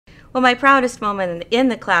Well, my proudest moment in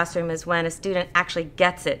the classroom is when a student actually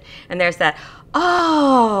gets it, and there's that,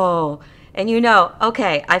 oh, and you know,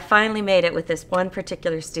 okay, I finally made it with this one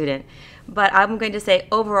particular student. But I'm going to say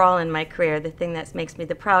overall in my career, the thing that makes me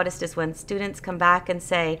the proudest is when students come back and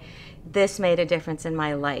say, this made a difference in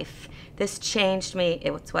my life. This changed me.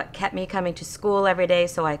 It's what kept me coming to school every day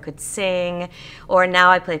so I could sing. Or now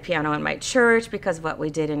I play piano in my church because of what we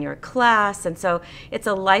did in your class. And so it's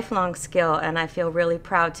a lifelong skill, and I feel really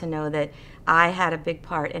proud to know that I had a big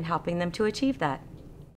part in helping them to achieve that.